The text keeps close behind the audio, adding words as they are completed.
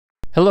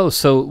Hello,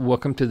 so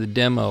welcome to the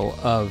demo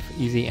of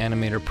Easy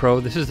Animator Pro.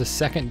 This is the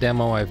second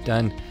demo I've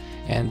done,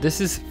 and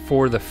this is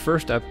for the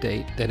first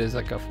update that is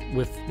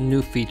with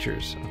new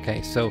features.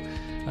 Okay, so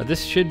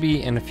this should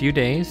be in a few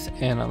days,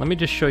 and let me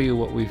just show you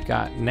what we've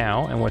got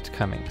now and what's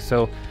coming.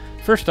 So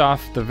first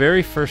off, the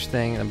very first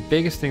thing, the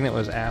biggest thing that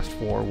was asked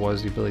for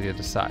was the ability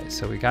to size.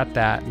 So we got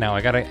that. Now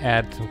I got to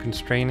add some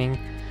constraining.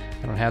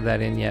 I don't have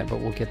that in yet, but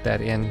we'll get that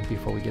in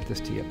before we get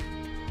this to you.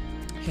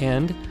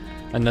 And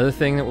another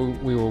thing that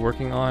we were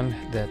working on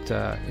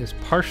that is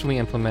partially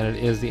implemented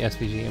is the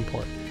SVG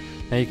import.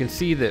 Now you can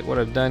see that what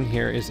I've done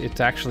here is it's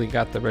actually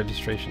got the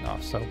registration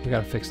off, so we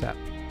got to fix that.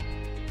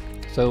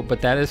 So, but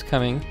that is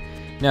coming.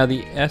 Now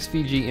the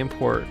SVG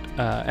import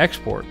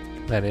export,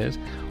 that is,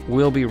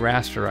 will be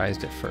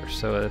rasterized at first,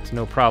 so it's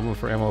no problem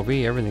for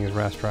MOV. Everything is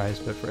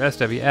rasterized, but for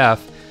SWF,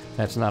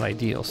 that's not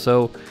ideal.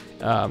 So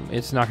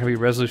it's not going to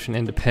be resolution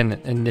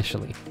independent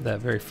initially, that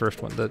very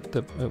first one.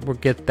 We'll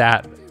get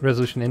that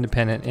resolution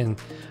independent in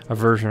a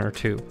version or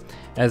two.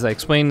 As I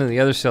explained in the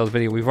other sales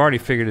video, we've already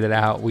figured it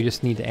out. We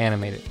just need to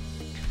animate it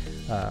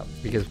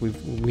because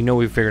we know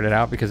we've figured it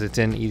out because it's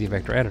in Easy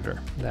Vector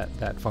Editor.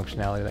 That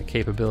functionality, that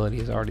capability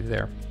is already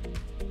there.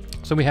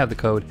 So we have the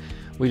code.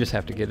 We just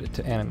have to get it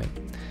to animate.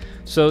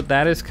 So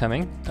that is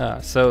coming.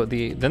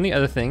 Then the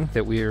other thing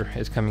that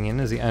is coming in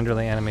is the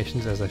underlay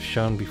animations, as I've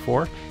shown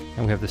before,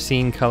 and we have the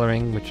scene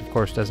coloring, which of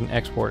course doesn't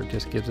export. It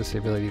just gives us the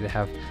ability to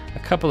have a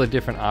couple of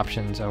different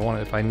options.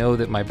 If I know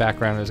that my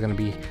background is going to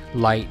be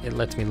light, it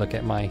lets me look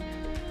at my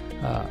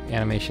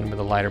animation with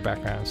a lighter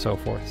background and so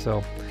forth.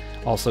 So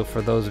also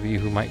for those of you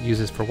who might use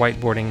this for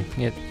whiteboarding,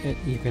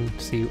 you can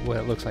see what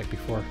it looks like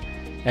before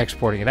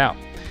exporting it out.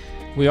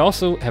 We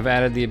also have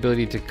added the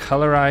ability to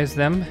colorize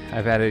them.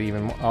 I've added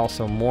even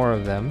also more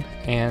of them,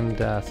 and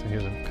so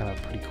here's a kind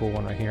of pretty cool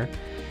one right here.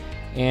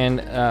 And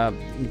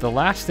the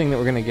last thing that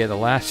we're going to get, the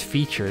last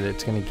feature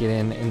that's going to get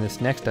in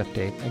this next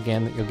update,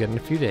 again that you'll get in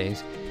a few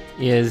days,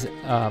 is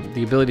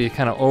the ability to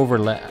kind of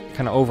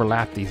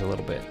overlap these a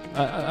little bit.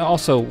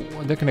 Also,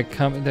 they're going to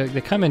come. They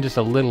come in just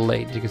a little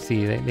late. As you can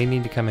see, they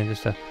need to come in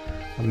just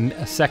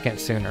a second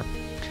sooner.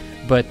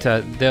 But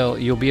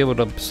you'll be able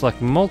to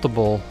select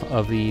multiple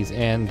of these,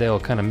 and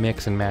they'll kind of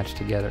mix and match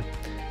together.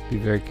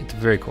 It's a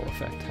very cool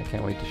effect. I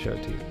can't wait to show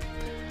it to you.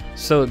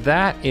 So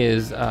that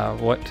is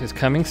what is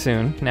coming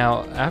soon.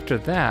 Now, after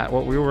that,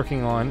 what we're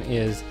working on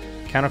is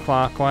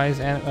counterclockwise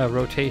and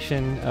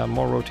rotation,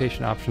 more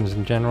rotation options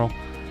in general.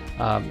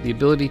 The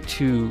ability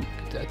to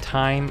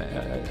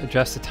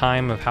adjust the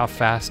time of how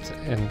fast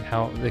and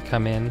how they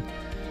come in,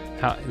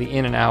 the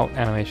in and out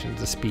animations,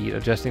 the speed,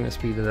 adjusting the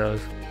speed of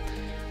those.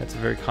 That's a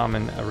very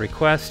common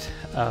request.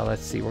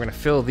 Let's see, we're going to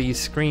fill these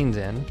screens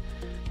in.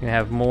 We're going to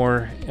have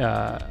more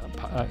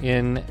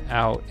in,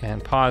 out,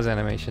 and pause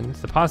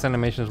animations. The pause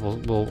animations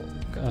will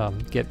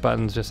get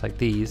buttons just like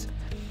these.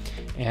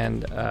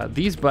 And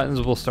these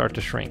buttons will start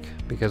to shrink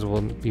because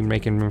we'll be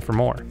making room for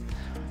more.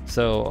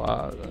 So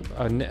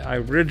I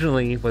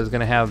originally was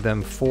going to have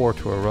them 4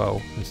 to a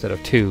row instead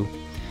of 2.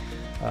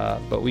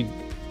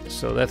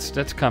 So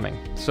that's coming.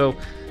 So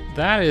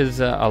that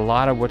is a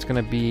lot of what's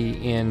going to be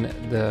in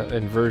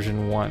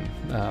version 1.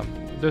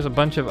 There's a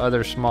bunch of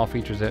other small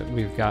features that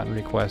we've gotten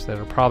requests that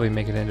will probably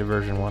make it into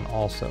version 1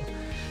 also.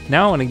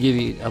 Now I want to give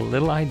you a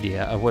little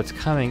idea of what's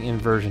coming in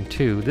version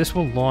 2. This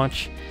will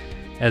launch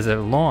as a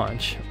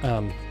launch,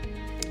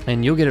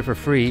 and you'll get it for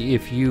free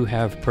if you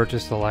have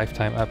purchased the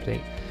lifetime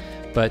update.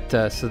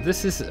 But so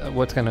this is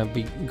what's going to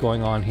be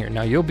going on here.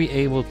 Now you'll be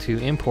able to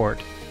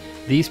import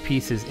these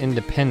pieces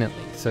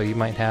independently. So you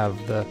might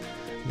have the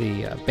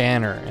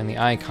banner and the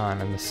icon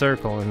and the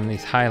circle and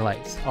these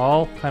highlights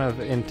all kind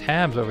of in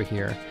tabs over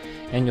here,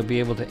 and you'll be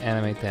able to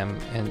animate them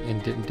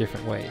in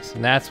different ways,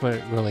 and that's when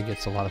it really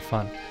gets a lot of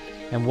fun.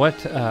 And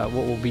what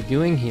we'll be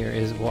doing here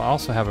is we'll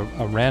also have a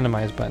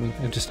randomize button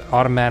and just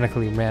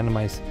automatically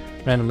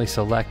randomly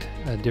select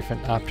a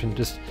different option.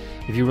 Just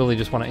if you really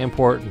just want to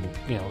import and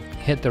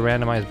hit the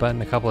randomize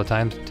button a couple of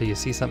times until you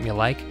see something you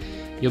like,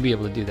 you'll be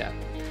able to do that.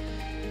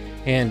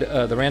 And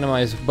the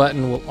randomize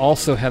button will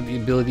also have the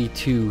ability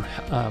to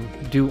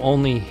do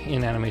only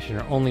in animation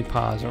or only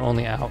pause or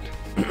only out.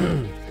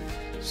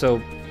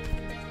 So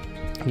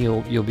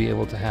you'll be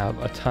able to have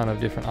a ton of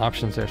different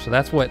options there. So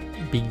that's what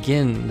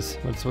begins.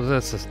 That's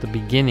just the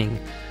beginning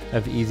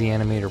of Easy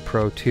Animator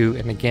Pro 2.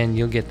 And again,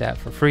 you'll get that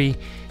for free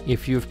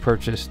if you've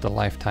purchased the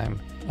lifetime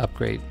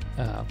upgrade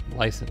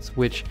license,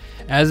 which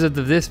as of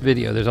this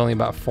video, there's only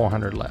about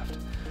 400 left.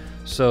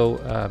 So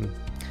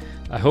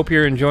I hope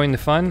you're enjoying the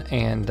fun,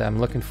 and I'm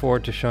looking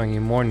forward to showing you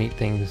more neat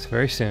things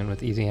very soon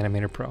with Easy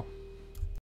Animator Pro.